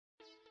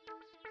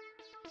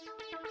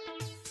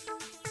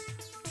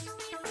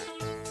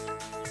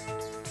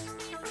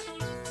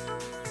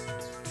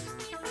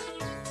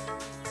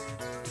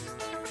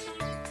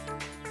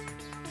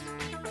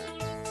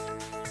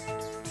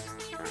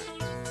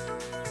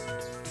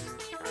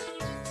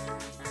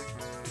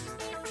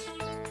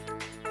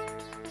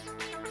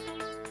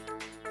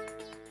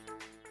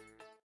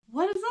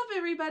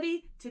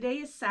everybody. Today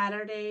is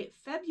Saturday,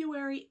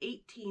 February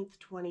 18th,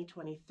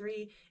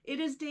 2023. It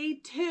is day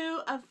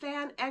 2 of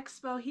Fan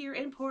Expo here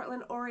in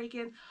Portland,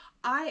 Oregon.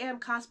 I am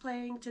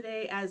cosplaying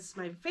today as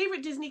my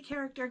favorite Disney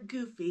character,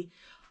 Goofy,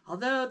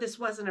 although this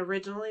wasn't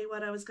originally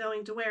what I was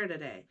going to wear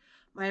today.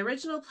 My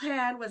original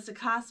plan was to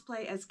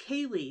cosplay as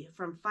Kaylee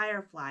from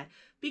Firefly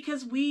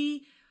because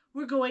we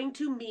were going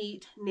to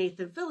meet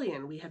Nathan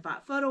Fillion. We had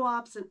bought photo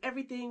ops and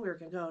everything. We were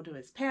going to go to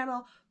his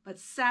panel, but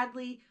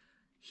sadly,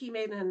 he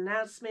made an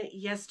announcement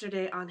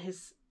yesterday on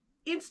his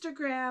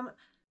Instagram.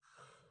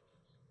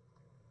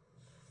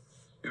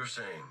 You were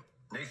saying,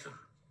 Nathan,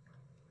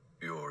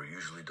 your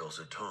usually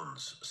dulcet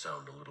tones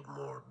sound a little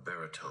more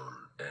baritone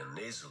and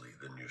nasally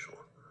than usual.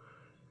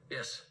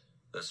 Yes,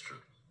 that's true.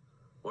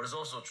 What is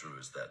also true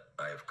is that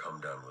I have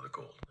come down with a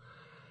cold,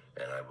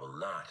 and I will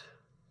not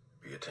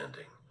be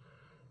attending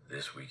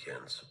this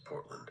weekend's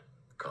Portland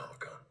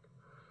Comic-Con.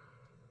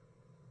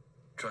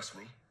 Trust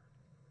me,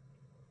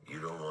 you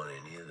don't want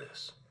any of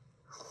this.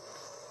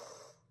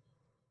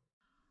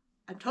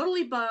 I'm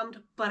totally bummed,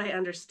 but I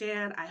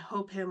understand. I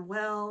hope him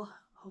well.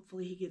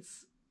 Hopefully he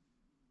gets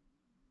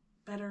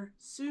better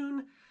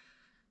soon.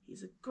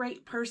 He's a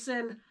great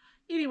person.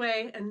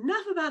 Anyway,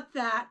 enough about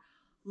that.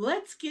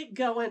 Let's get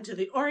going to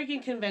the Oregon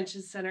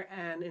Convention Center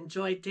and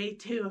enjoy day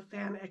 2 of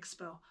Fan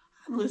Expo.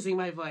 I'm losing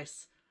my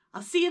voice.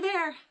 I'll see you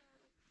there.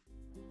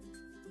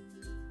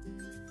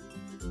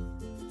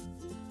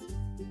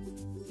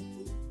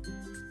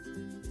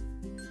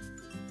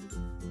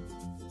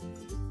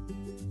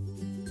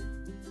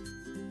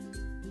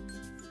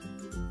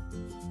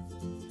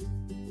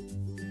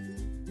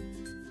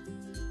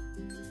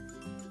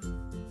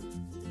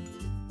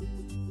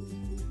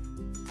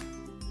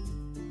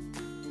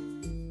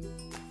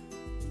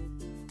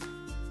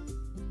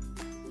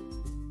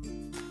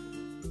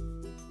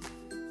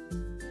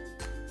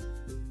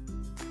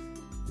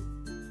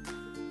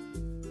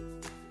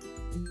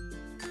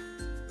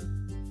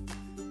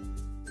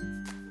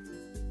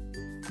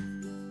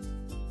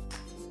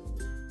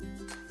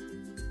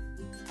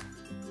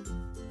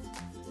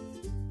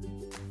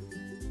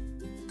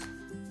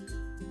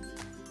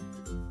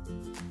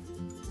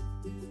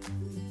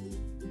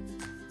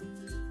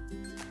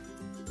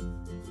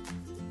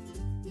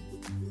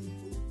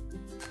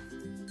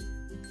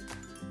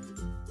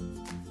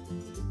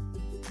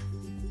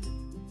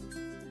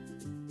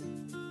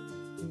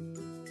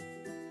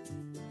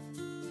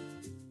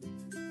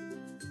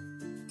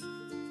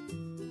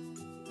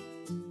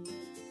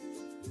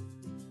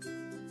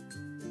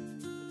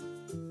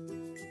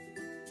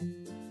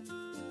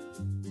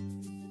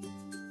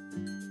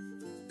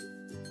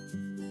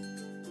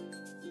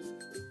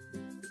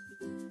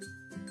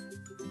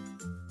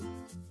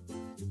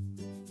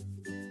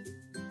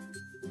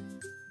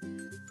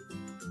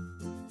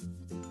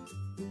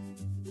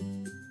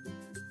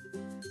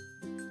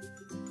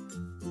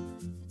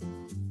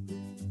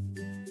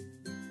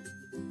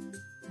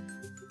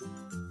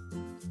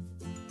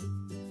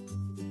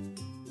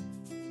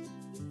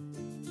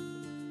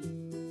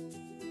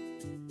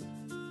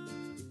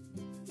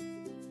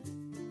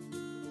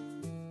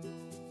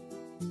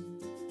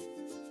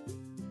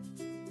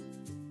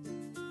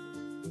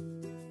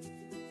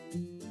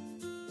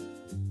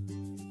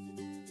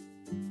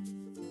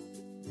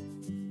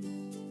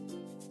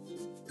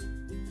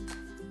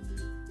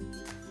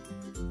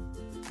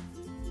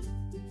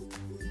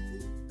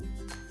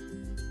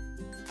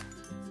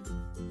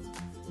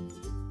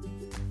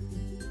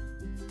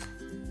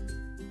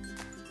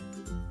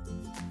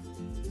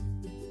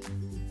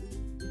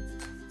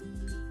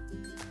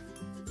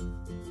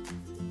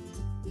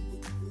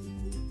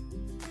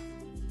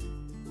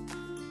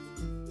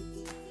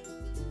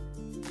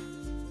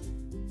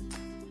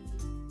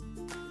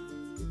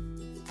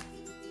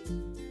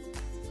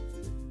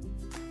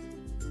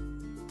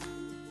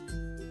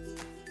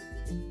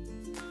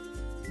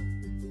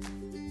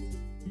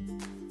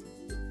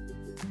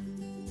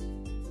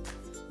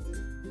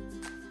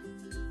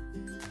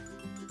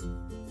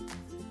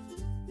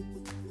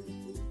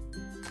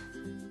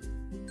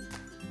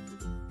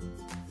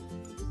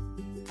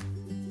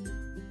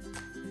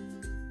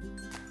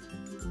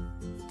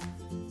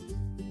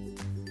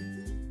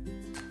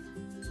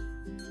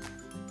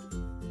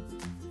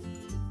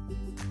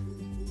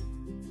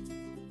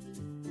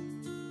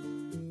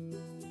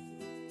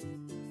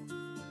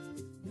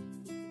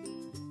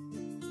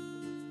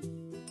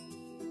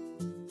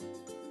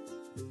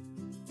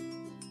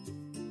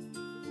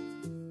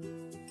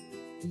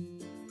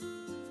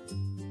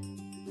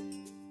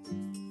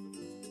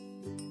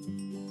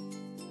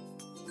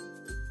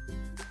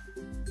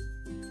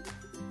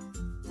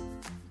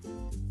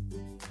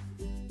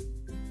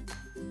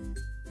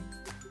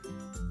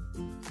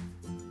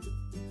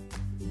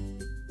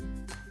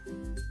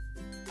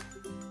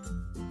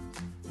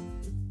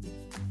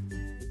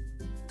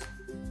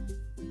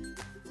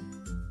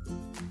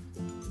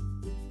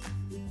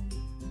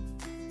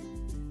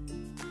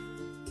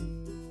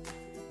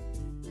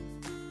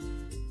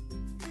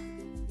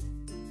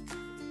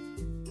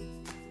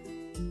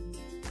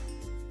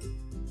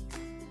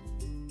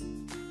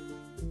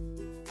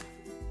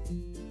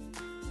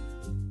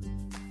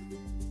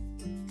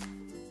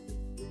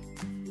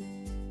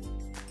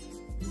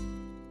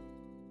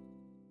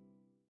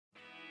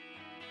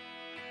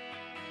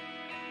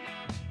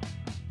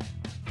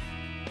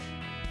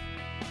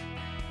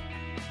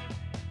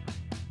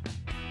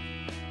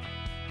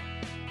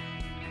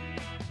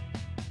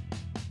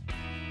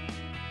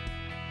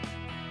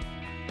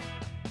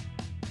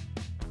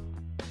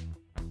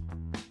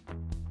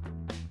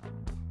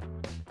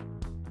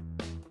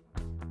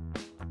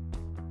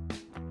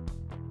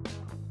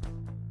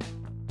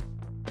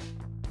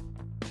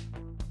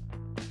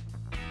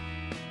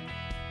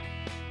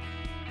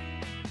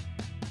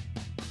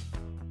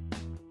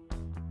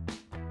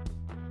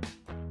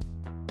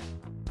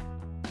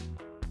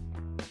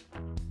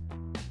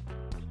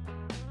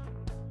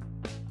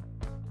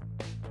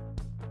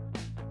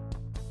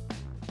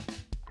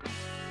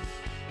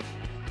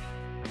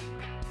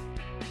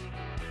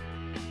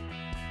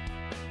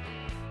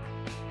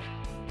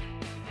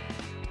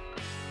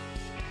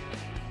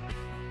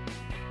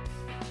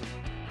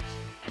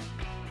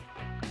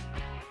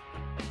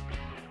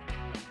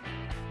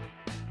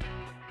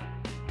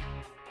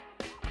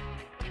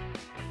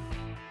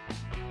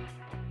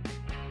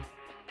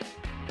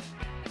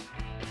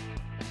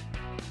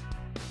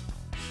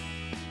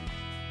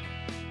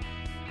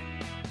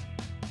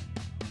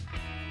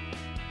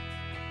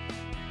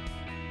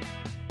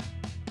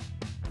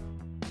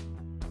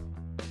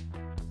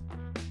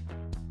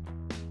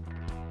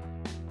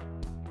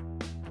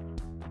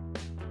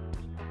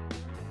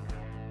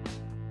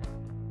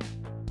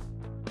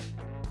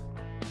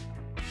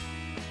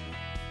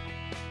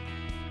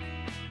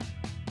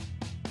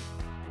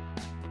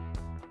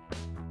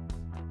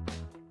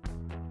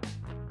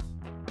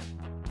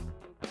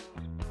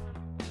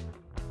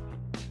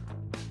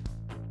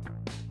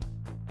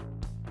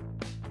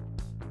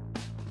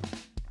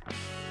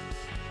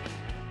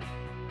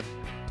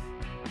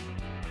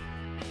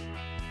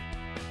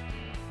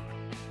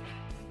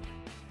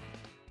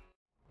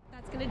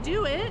 Gonna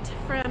do it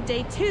from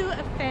day 2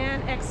 of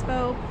Fan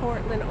Expo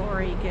Portland,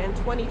 Oregon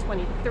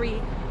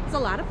 2023. It's a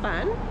lot of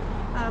fun.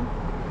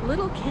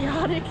 Little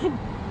chaotic in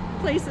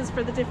places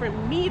for the different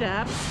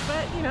meetups,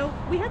 but you know,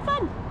 we had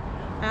fun.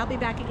 I'll be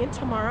back again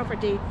tomorrow for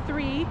day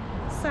 3,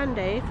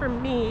 Sunday for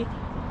me,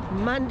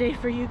 Monday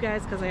for you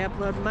guys because I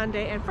upload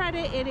Monday, and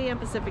Friday 8 a.m.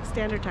 Pacific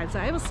Standard Time. So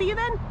I will see you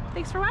then.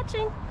 Thanks for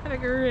watching. Have a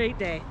great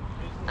day.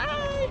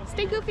 Bye.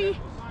 Stay goofy.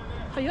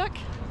 Hayuk.